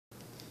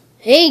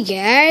Hey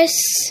guys,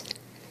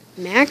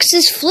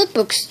 Max's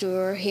Flipbook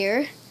Store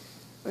here,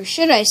 or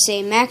should I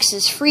say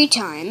Max's Free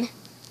Time.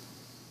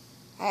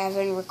 I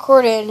haven't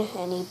recorded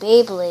any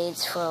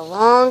Beyblades for a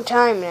long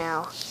time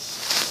now,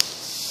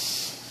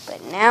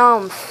 but now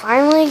I'm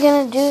finally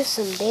gonna do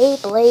some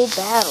Beyblade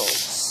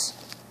battles.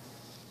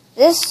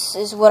 This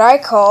is what I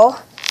call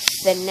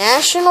the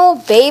National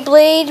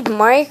Beyblade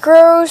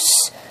Micros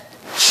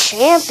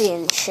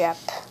Championship.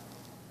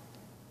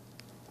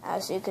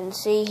 As you can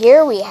see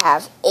here, we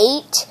have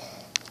 8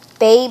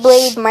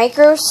 Beyblade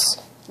Micros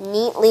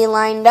neatly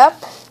lined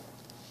up,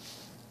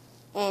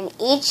 and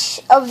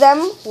each of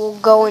them will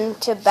go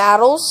into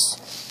battles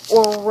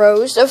or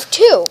rows of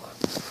 2.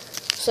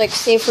 So, like,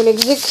 say for an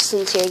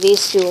existence here,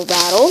 these 2 will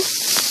battle,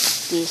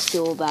 these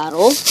 2 will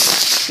battle,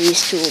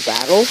 these 2 will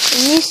battle,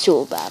 and these 2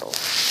 will battle.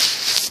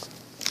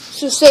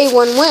 So, say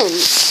one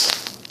wins.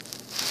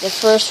 The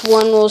first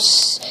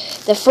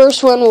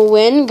one will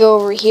win. Go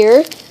over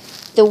here.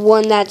 The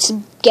one that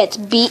gets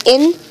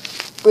beaten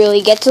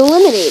really gets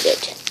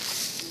eliminated.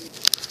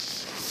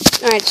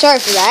 Alright, sorry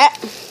for that.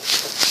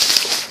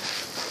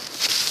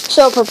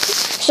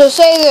 So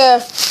say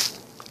the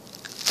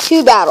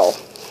 2 battle.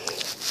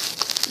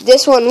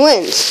 This one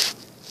wins.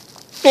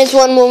 This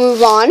one will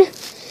move on.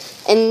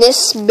 And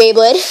this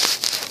Beyblade,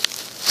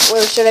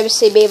 or should I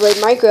say Beyblade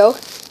Micro,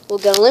 will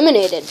get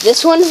eliminated.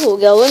 This one will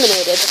get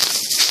eliminated.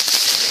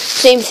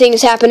 Same thing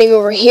is happening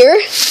over here,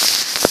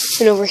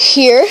 and over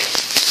here,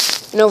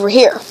 and over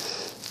here.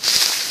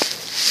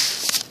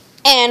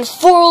 And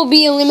 4 will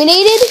be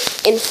eliminated,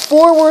 and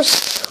 4 will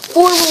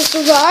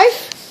survive.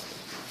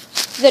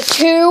 The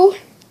 2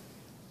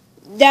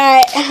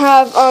 that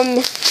have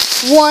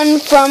won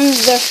from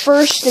the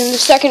first and the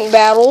second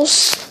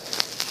battles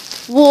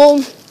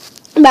will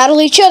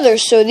battle each other.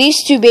 So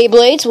these 2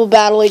 Beyblades will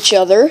battle each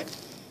other.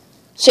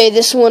 Say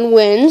this one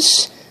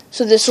wins,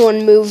 so this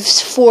one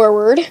moves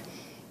forward,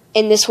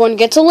 and this one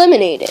gets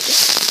eliminated.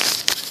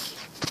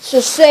 So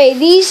say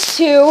these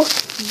 2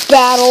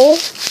 battle,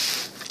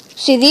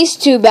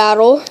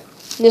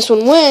 this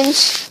one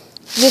wins,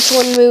 this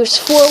one moves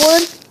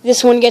forward,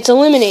 this one gets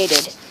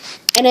eliminated.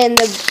 And in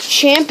the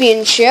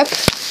championship,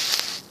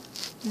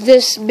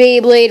 this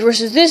Beyblade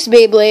versus this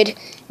Beyblade,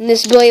 and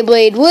this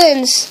Beyblade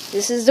wins,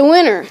 this is the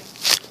winner.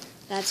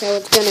 That's how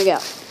it's gonna go.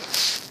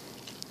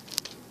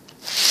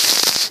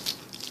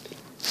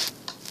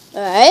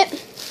 Alright.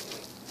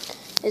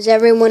 Is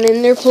everyone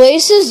in their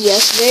places?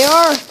 Yes, they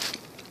are.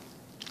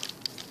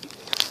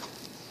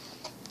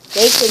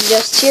 They can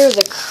just hear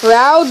the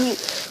crowd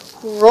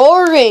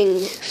roaring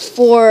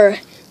for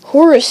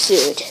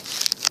Horasude.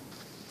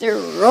 They're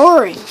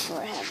roaring for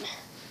him.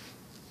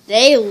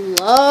 They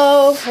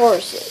love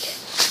Horasude.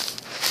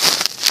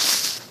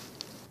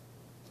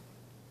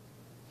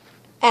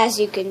 As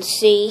you can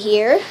see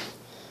here,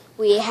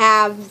 we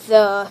have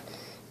the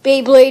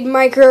Beyblade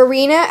Micro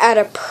Arena at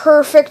a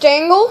perfect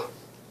angle.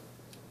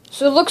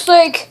 So it looks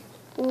like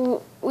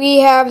we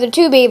have the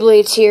 2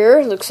 Beyblades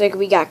here. Looks like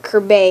we got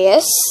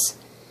Kerbeus.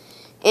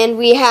 And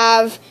we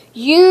have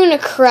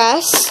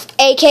Unicrest,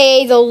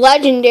 aka the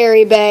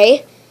Legendary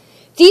Bay.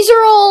 These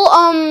are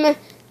all,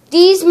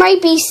 these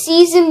might be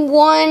Season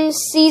 1,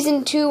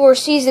 Season 2, or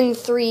Season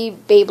 3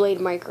 Beyblade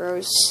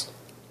Micros.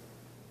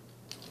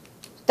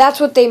 That's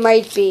what they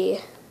might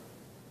be.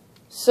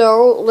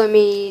 So, let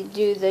me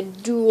do the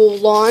dual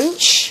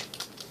launch.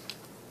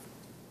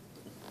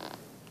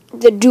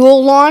 The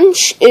dual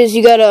launch is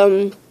you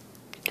gotta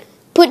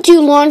put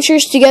 2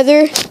 launchers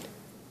together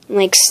and,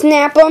 like,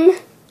 snap them.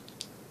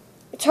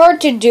 It's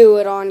hard to do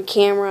it on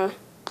camera.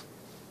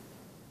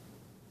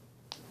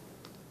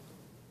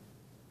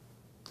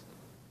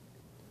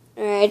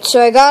 Alright,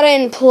 so I got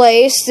it in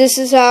place. This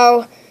is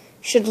how it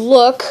should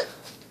look.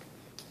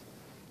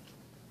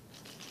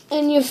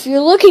 And if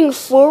you're looking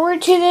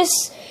forward to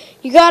this,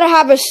 you gotta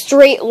have a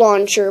straight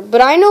launcher.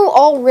 But I know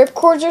all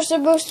ripcords are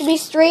supposed to be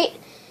straight.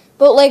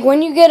 But like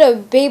when you get a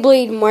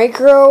Beyblade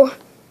Micro,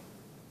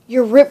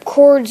 your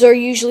ripcords are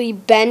usually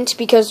bent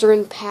because they're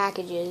in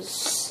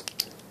packages.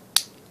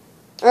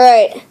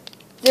 Alright,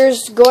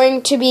 there's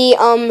going to be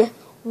 1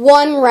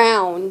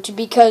 round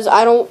because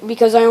I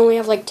only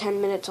have like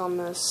 10 minutes on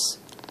this.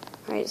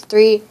 Alright,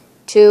 3,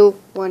 2,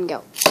 1,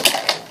 go.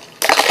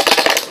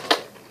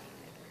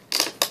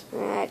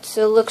 Alright,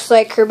 so it looks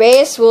like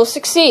Kerbeus will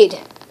succeed.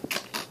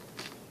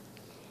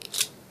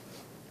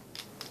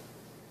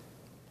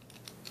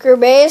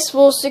 Kerbeus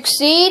will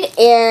succeed,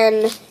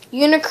 and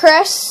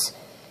Unicrest,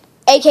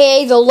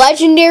 aka the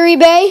Legendary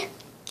Bay,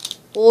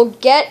 will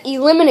get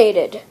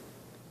eliminated.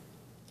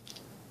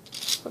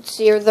 Let's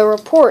see the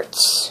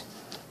reports.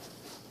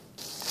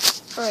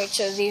 Alright,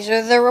 so these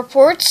are the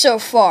reports so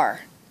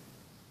far.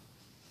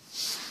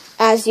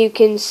 As you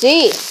can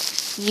see,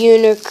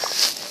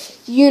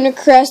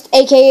 Unicrest,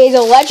 aka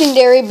the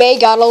Legendary Bay,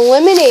 got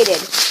eliminated,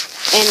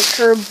 and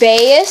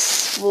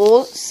Kerbeus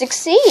will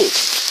succeed.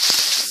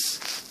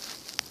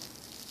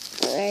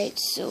 Alright,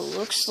 so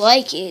looks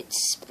like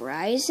it's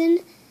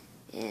Bryson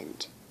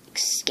and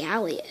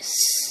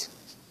Excalius.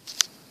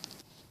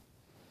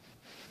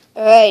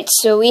 Alright,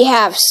 so we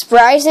have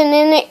Spryzen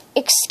and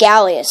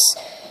Excalius.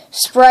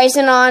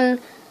 Spryzen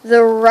on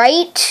the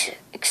right,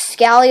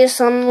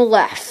 Excalius on the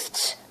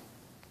left.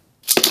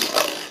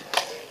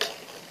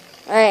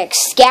 Alright,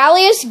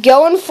 Excalius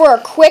going for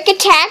a quick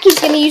attack. He's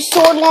going to use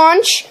Sword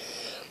Launch,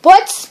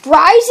 but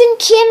Spryzen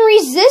can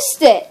resist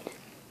it.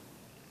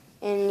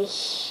 And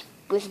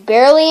with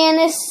barely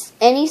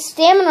any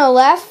stamina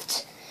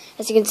left,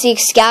 as you can see,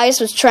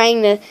 Excalius was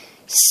trying to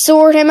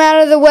sword him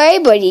out of the way,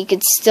 but he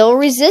could still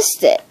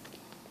resist it.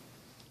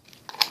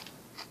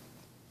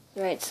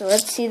 Alright, so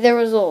let's see the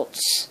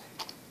results.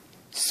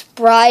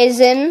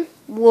 Spryzen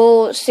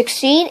will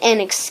succeed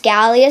and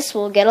Excalius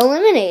will get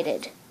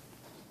eliminated.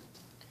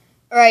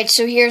 Alright,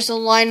 so here's the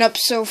lineup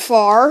so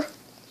far.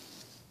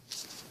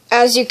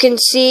 As you can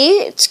see,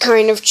 it's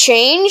kind of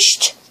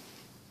changed.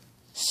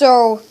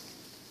 So,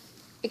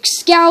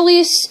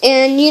 Excalius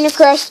and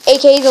Unicrest,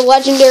 aka the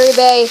Legendary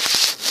Bay,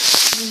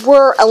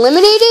 were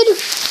eliminated,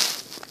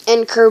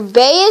 and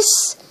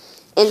Kerbeus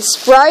and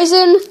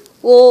Spryzen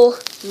will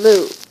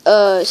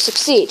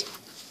succeed.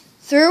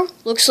 Through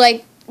looks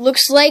like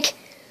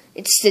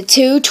it's the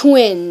two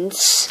twins,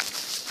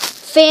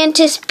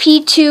 Fantas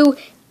P2,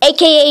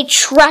 aka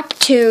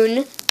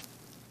Traptune,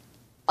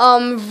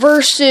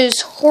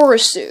 versus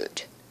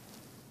Horisude.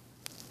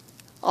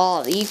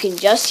 Oh, you can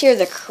just hear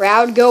the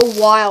crowd go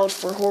wild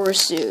for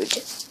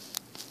Horisude.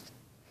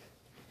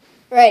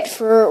 Right,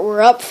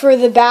 we're up for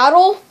the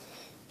battle,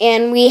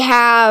 and we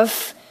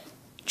have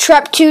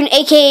Traptune,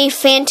 aka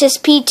Fantas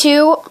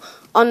P2,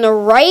 on the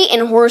right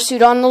and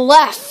Horisude on the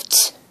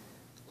left.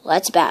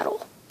 Let's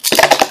battle.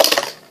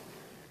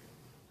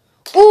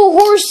 Oh,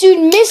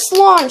 Horisude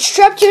mislaunched.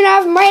 Traptune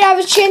might have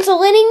a chance of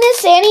winning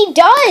this, and he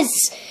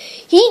does.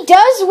 He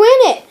does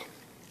win it.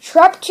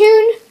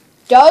 Traptune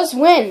does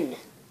win.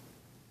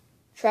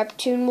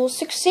 Traptune will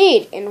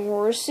succeed, and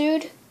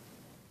Horisude,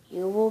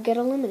 you will get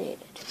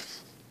eliminated.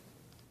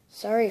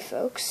 Sorry,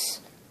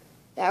 folks.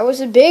 That was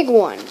a big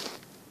one.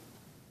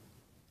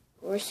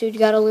 Horisude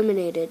got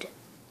eliminated.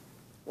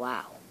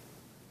 Wow.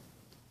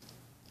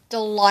 The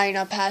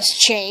lineup has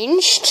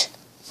changed.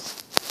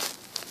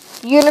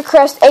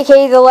 Unicrest,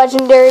 aka the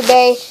Legendary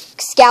Bay,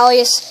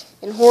 Excalius,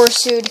 and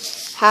Horisude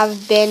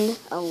have been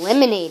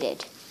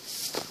eliminated.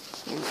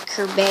 And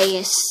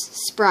Kerbeus,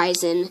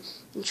 Spryzen,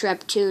 and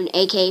Traptune,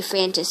 aka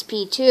Fantas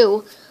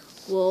P2,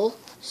 will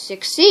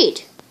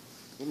succeed.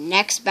 The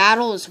next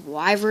battle is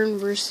Wyvern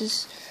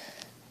versus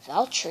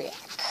Valtryek.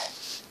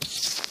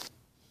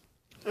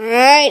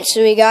 Alright,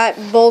 so we got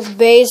both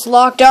bays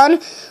locked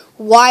on.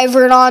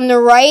 Wyvern on the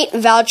right,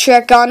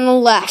 Valtryek on the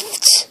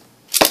left.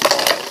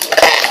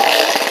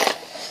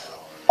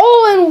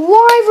 Oh, and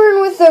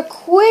Wyvern with a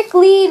quick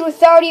lead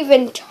without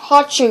even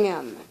touching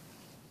him.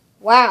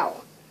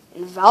 Wow.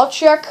 And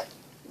Valtryek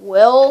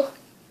will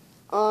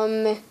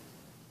be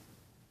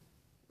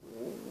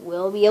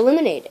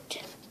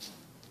eliminated.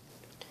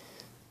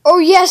 Oh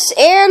yes,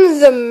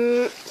 and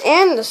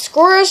the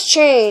score has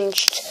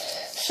changed.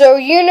 So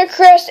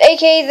Unicrest,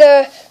 aka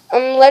the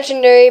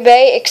Legendary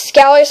Bay,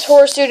 Excalius,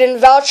 Horisude, and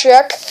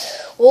Valtryek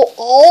will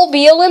all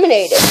be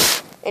eliminated.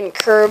 And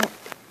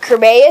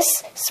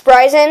Kerbeus,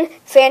 Spryzen,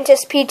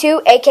 Fantas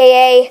P2,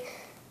 aka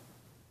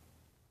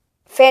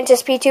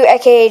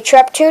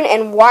Traptune,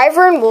 and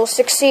Wyvern will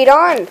succeed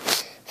on.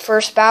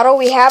 First battle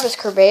we have is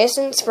Kerbeus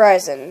and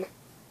Spryzen.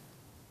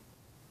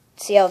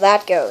 See how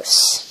that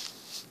goes.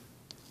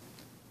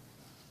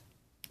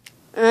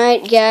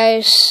 Alright,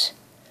 guys.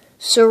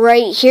 So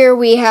right here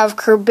we have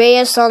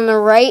Kerbeus on the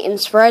right and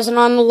Spryzen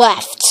on the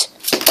left.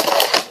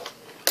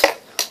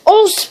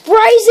 Oh,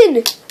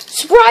 Spryzen!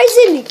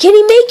 Spryzen! Can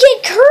he make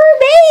it?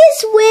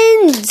 Kerbeus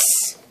wins!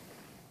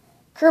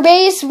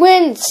 Kerbeus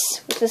wins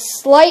with a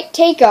slight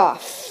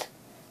takeoff.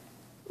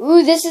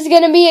 Ooh, this is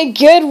going to be a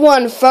good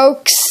one,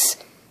 folks.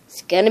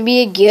 It's going to be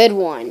a good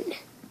one.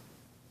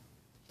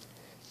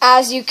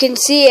 As you can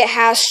see, it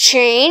has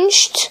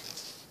changed.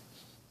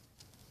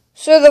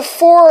 So the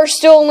 4 are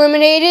still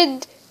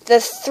eliminated. The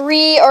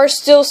 3 are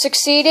still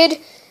succeeded.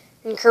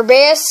 And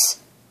Kerbeus,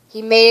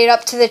 he made it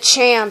up to the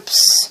champs.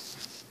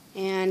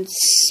 And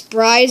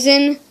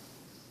Spryzen,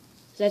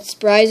 is that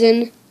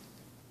Spryzen?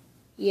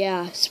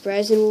 Yeah,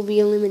 Spryzen will be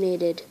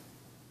eliminated.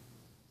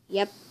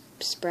 Yep,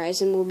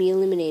 Spryzen will be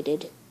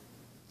eliminated.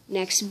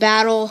 Next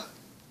battle,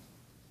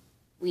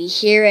 we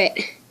hear it.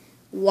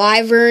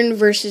 Wyvern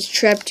versus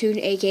Traptune,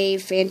 aka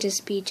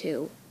Fantas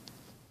P2.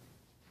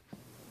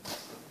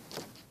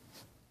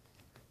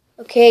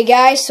 Okay,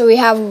 guys, so we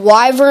have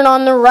Wyvern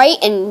on the right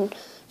and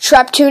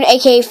Traptune,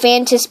 aka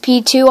Fantas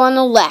P2, on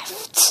the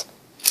left.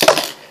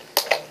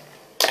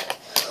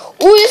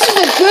 Ooh, this is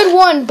a good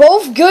one.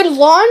 Both good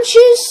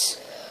launches,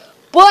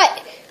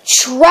 but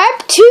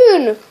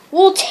Traptune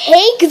will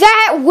take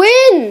that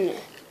win.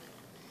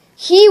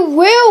 He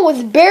will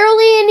with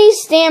barely any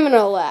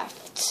stamina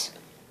left.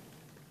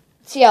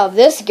 Let's see how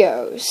this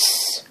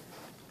goes.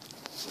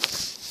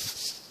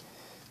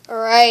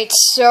 Alright,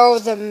 so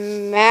the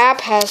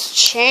map has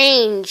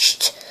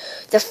changed.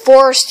 The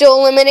 4 are still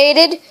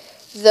eliminated.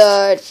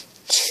 The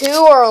 2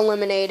 are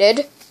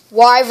eliminated.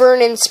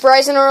 Wyvern and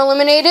Spryzen are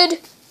eliminated.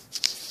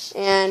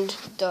 And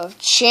the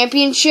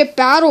championship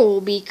battle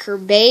will be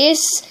Kerbeus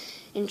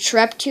and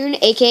Treptune,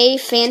 aka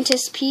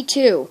Fantas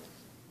P2.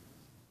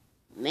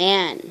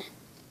 Man,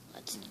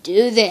 let's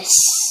do this.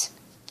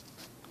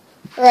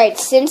 Alright,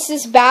 since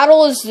this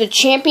battle is the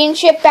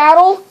championship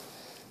battle,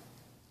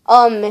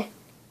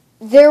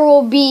 there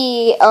will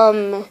be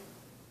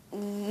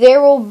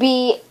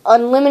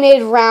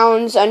unlimited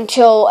rounds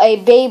until a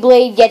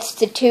Beyblade gets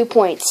to 2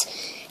 points.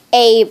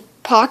 A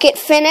pocket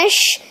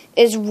finish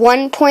is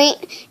 1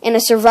 point, and a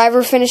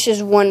survivor finish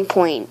is 1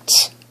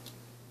 point.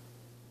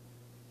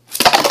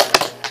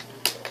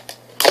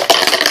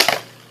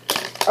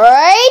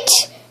 Alright,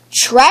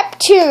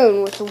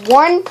 Treptune with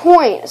 1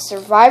 point, a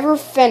survivor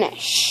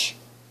finish.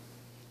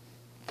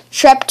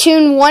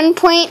 Treptune 1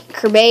 point,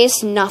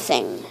 Kerbeus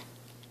nothing.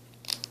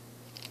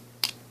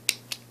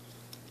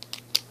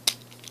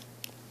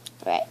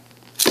 Alright.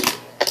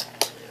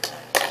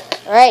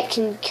 Alright,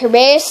 can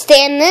Kerbeus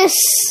stand this?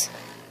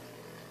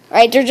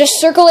 Alright, they're just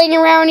circling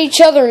around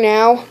each other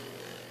now.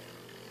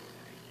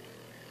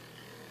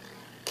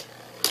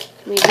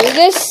 We do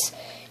this.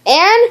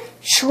 And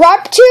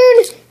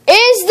Treptune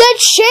is the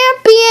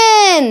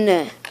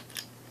champion!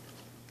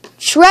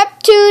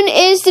 Treptune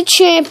is the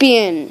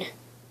champion.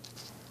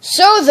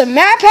 So the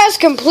map has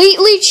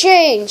completely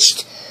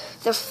changed.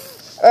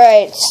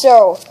 Alright,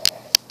 so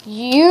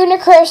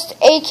Unicrest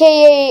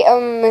aka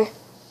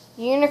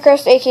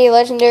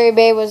Legendary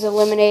Bay was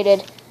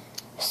eliminated.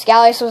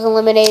 Scallius was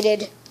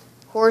eliminated.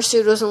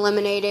 Horseude was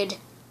eliminated.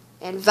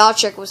 And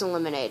Valchek was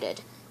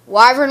eliminated.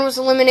 Wyvern was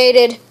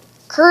eliminated.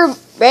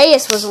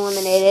 Kerbeus was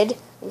eliminated.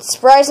 And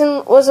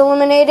Spryzen was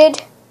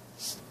eliminated.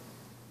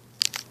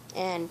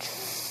 And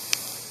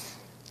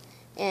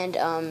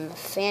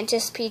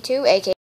Fantas P2, aka